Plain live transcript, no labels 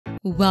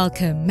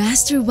Welcome,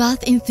 Master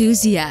Wealth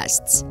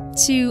enthusiasts,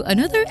 to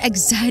another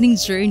exciting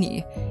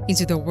journey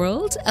into the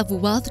world of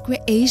wealth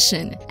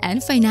creation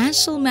and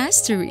financial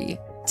mastery.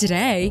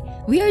 Today,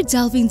 we are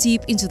delving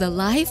deep into the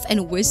life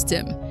and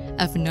wisdom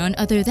of none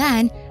other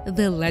than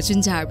the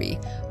legendary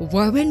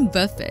Warren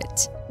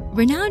Buffett.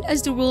 Renowned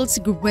as the world's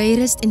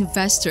greatest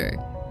investor,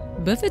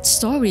 Buffett's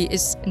story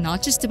is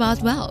not just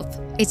about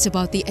wealth, it's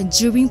about the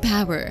enduring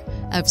power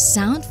of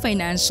sound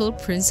financial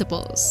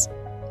principles.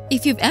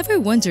 If you've ever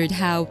wondered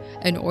how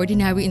an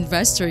ordinary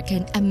investor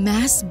can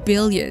amass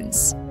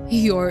billions,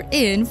 you're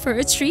in for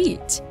a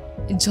treat.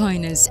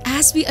 Join us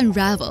as we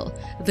unravel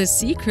the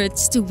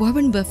secrets to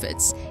Warren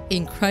Buffett's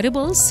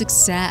incredible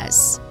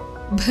success.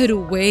 But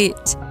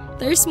wait,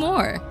 there's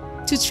more.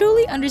 To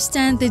truly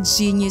understand the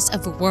genius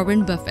of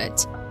Warren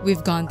Buffett,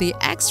 we've gone the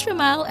extra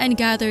mile and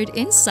gathered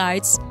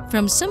insights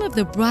from some of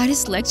the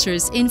brightest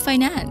lectures in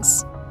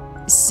finance.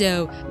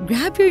 So,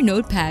 grab your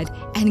notepad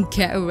and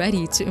get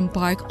ready to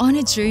embark on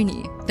a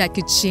journey that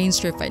could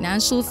change your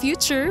financial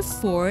future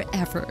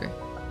forever.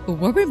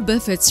 Warren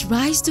Buffett's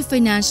rise to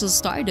financial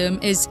stardom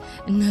is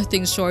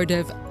nothing short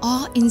of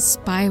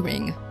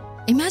awe-inspiring.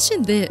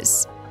 Imagine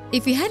this: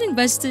 if he had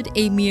invested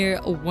a mere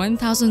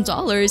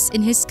 $1,000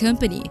 in his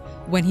company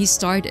when he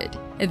started,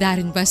 that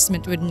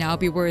investment would now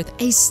be worth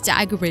a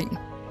staggering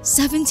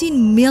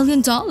 $17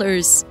 million.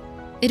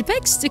 It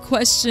begs the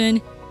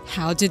question,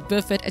 how did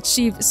Buffett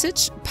achieve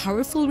such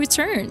powerful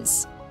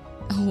returns?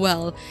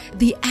 Well,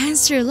 the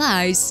answer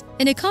lies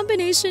in a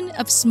combination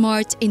of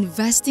smart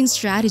investing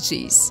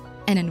strategies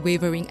and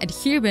unwavering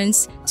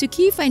adherence to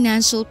key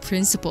financial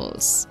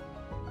principles.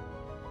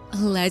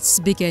 Let's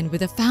begin with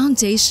the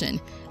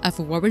foundation of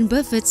Warren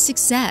Buffett's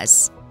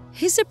success: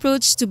 his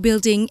approach to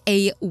building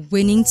a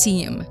winning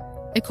team.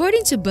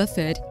 According to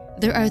Buffett,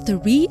 there are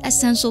three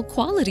essential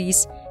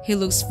qualities he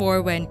looks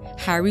for when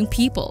hiring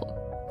people: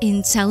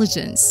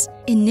 intelligence,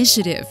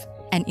 initiative,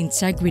 and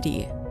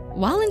integrity.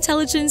 While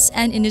intelligence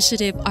and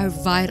initiative are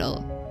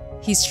vital,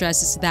 he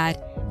stresses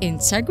that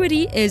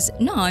integrity is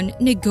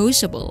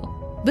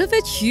non-negotiable.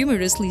 Buffett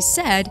humorously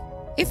said,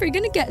 if you're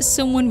gonna get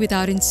someone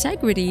without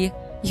integrity,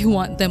 you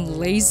want them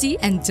lazy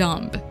and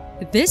dumb.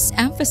 This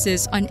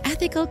emphasis on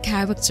ethical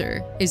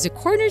character is a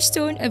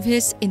cornerstone of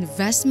his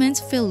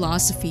investment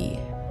philosophy.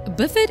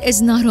 Buffett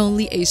is not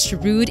only a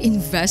shrewd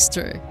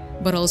investor,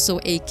 but also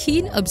a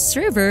keen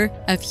observer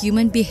of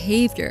human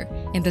behavior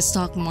in the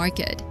stock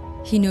market.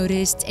 He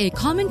noticed a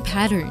common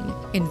pattern: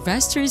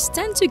 investors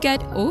tend to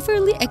get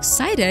overly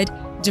excited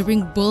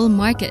during bull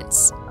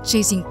markets,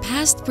 chasing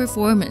past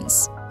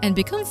performance, and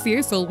become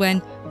fearful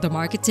when the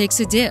market takes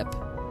a dip.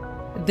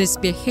 This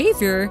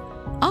behavior,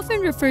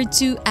 often referred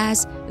to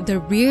as the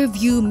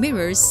rear-view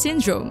mirror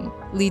syndrome,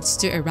 leads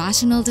to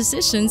irrational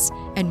decisions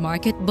and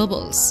market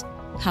bubbles.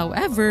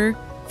 However,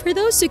 for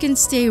those who can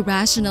stay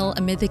rational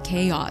amid the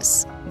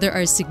chaos, there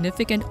are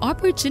significant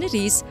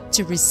opportunities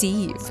to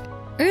receive.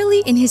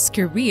 Early in his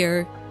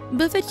career,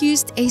 Buffett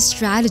used a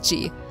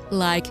strategy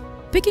like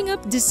picking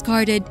up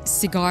discarded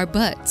cigar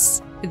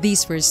butts.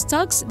 These were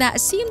stocks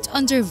that seemed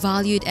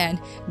undervalued and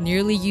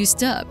nearly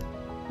used up,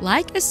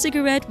 like a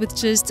cigarette with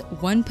just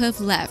one puff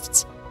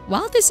left.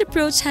 While this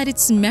approach had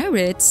its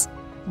merits,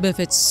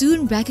 Buffett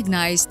soon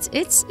recognized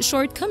its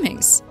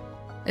shortcomings,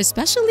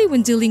 especially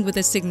when dealing with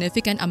a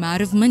significant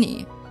amount of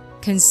money.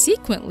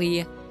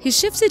 Consequently, he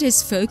shifted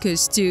his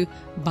focus to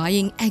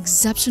buying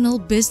exceptional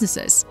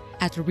businesses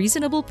at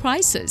reasonable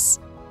prices.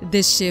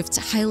 This shift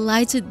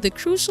highlighted the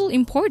crucial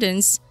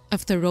importance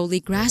of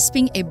thoroughly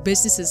grasping a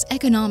business's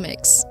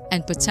economics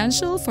and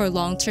potential for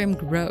long-term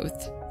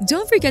growth.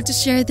 Don't forget to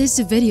share this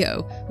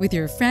video with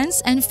your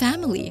friends and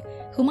family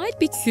who might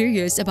be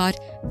curious about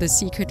the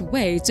secret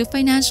way to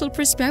financial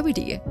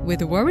prosperity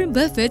with Warren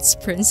Buffett's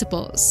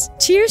principles.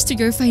 Cheers to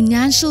your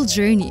financial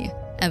journey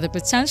and the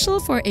potential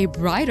for a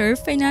brighter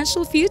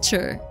financial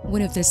future.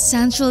 One of the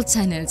central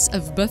tenets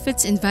of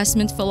Buffett's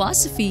investment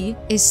philosophy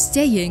is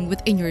staying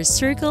within your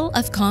circle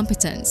of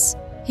competence.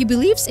 He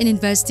believes in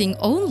investing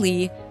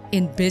only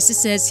in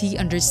businesses he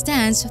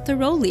understands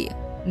thoroughly,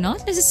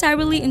 not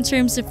necessarily in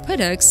terms of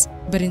products,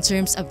 but in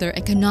terms of their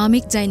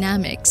economic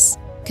dynamics,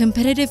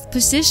 competitive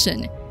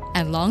position,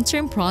 and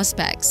long-term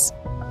prospects.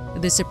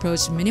 This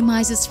approach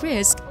minimizes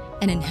risk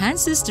and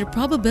enhances the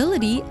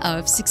probability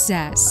of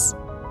success.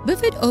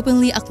 Buffett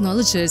openly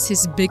acknowledges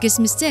his biggest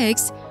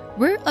mistakes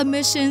were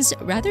omissions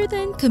rather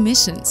than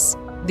commissions.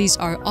 These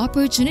are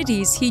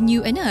opportunities he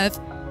knew enough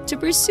to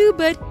pursue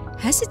but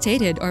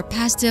hesitated or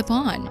passed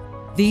upon.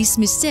 These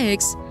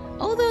mistakes,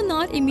 although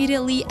not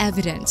immediately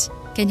evident,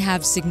 can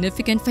have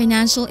significant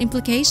financial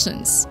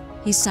implications.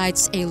 He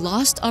cites a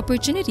lost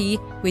opportunity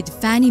with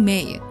Fannie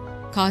Mae,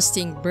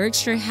 costing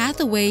Berkshire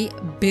Hathaway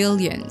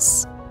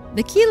billions.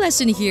 The key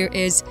lesson here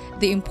is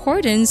the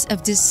importance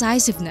of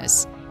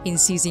decisiveness in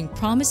seizing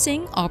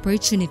promising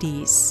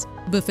opportunities.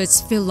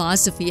 Buffett's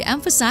philosophy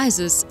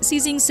emphasizes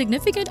seizing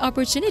significant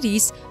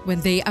opportunities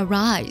when they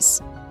arise.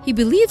 He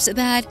believes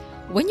that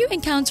when you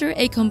encounter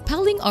a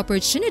compelling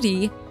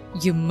opportunity,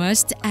 you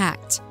must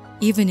act,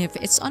 even if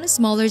it's on a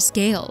smaller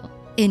scale.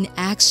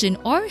 inaction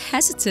or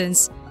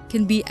hesitance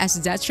can be as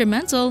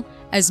detrimental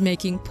as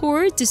making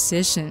poor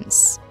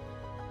decisions.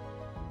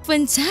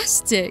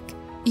 Fantastic!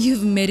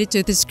 You've made it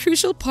to this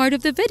crucial part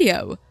of the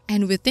video,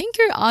 and we think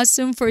you're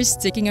awesome for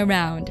sticking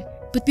around.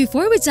 But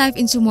before we dive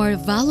into more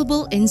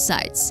valuable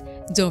insights,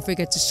 don't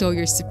forget to show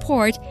your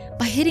support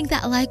by hitting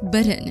that like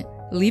button,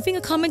 leaving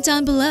a comment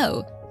down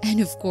below, and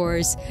of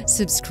course,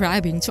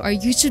 subscribing to our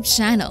YouTube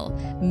channel,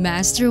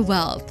 Master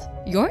Wealth.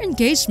 Your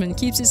engagement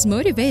keeps us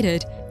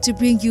motivated to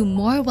bring you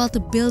more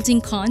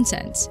wealth-building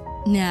content.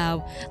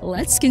 Now,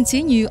 let's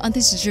continue on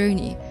this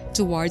journey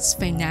towards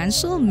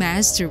financial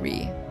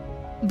mastery.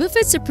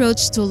 Buffett's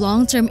approach to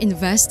long-term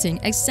investing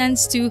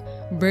extends to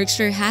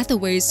Berkshire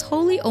Hathaway's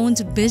wholly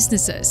owned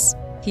businesses.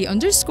 He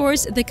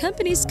underscores the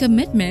company's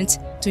commitment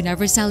to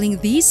never selling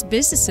these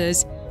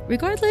businesses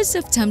regardless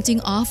of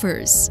tempting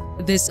offers.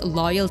 This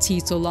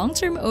loyalty to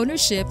long-term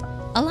ownership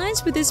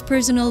aligns with his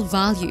personal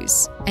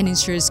values and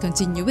ensures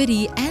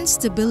continuity and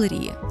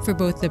stability for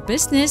both the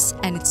business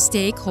and its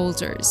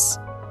stakeholders.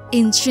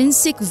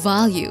 Intrinsic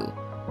value,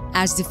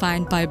 as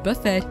defined by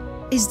Buffett,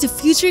 is the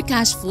future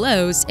cash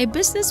flows a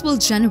business will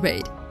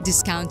generate,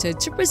 discounted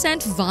to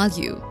present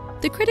value.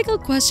 The critical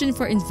question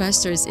for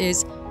investors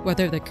is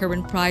whether the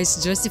current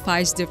price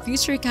justifies the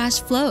future cash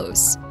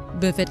flows.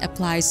 Buffett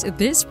applies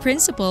this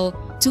principle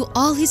to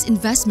all his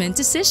investment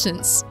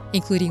decisions,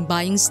 including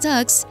buying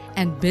stocks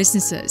and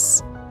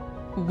businesses.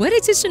 What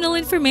additional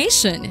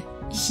information?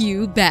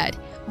 You bet,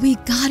 we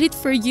got it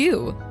for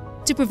you!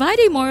 To provide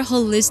a more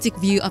holistic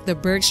view of the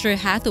Berkshire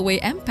Hathaway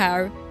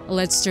empire,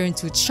 let's turn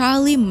to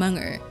Charlie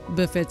Munger,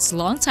 Buffett's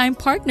longtime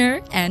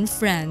partner and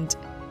friend.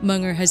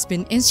 Munger has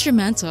been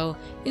instrumental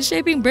in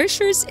shaping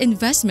Berkshire's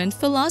investment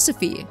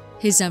philosophy.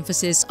 His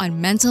emphasis on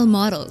mental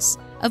models,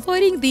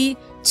 avoiding the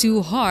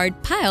too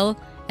hard pile,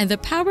 and the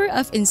power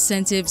of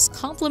incentives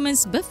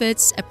complements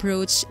Buffett's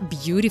approach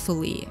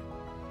beautifully.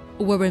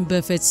 Warren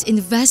Buffett's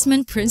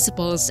investment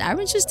principles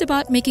aren't just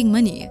about making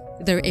money,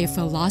 they're a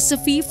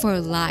philosophy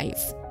for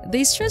life.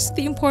 They stress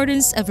the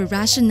importance of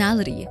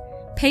rationality,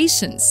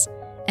 patience,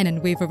 and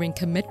unwavering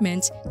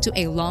commitment to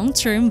a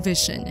long-term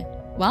vision.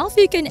 While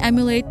few can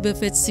emulate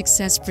Buffett's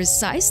success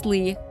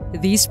precisely,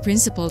 these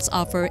principles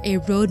offer a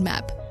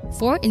roadmap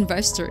for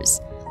investors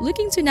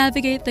looking to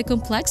navigate the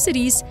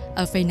complexities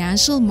of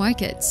financial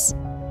markets.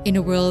 In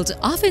a world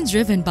often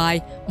driven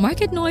by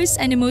market noise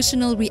and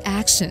emotional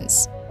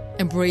reactions,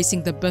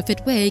 embracing the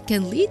Buffett way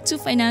can lead to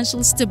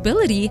financial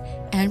stability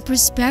and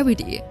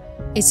prosperity.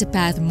 It's a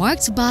path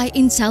marked by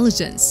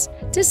intelligence,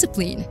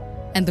 discipline,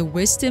 and the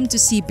wisdom to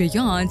see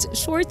beyond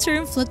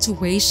short-term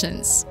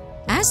fluctuations.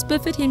 As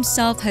Buffett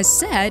himself has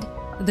said,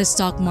 the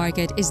stock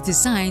market is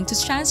designed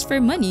to transfer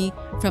money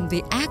from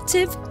the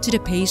active to the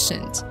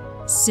patient.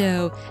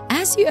 So,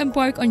 as you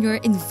embark on your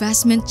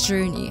investment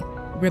journey,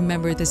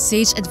 remember the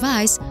sage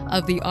advice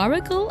of the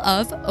Oracle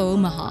of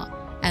Omaha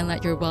and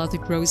let your wealth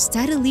grow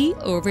steadily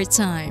over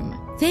time.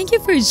 Thank you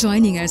for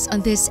joining us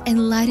on this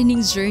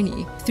enlightening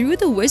journey through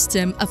the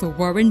wisdom of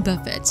Warren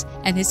Buffett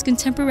and his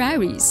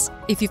contemporaries.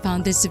 If you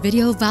found this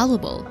video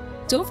valuable,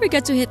 don't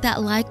forget to hit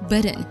that like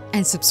button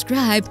and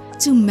subscribe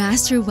to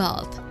Master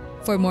Wealth.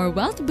 For more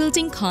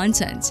wealth-building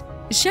content,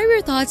 share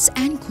your thoughts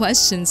and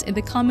questions in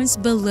the comments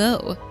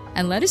below,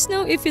 and let us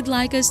know if you'd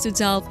like us to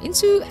delve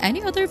into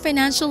any other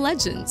financial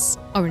legends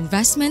or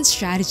investment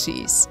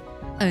strategies.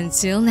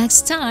 Until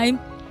next time,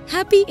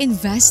 happy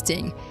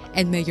investing,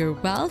 and may your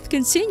wealth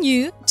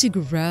continue to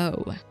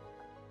grow.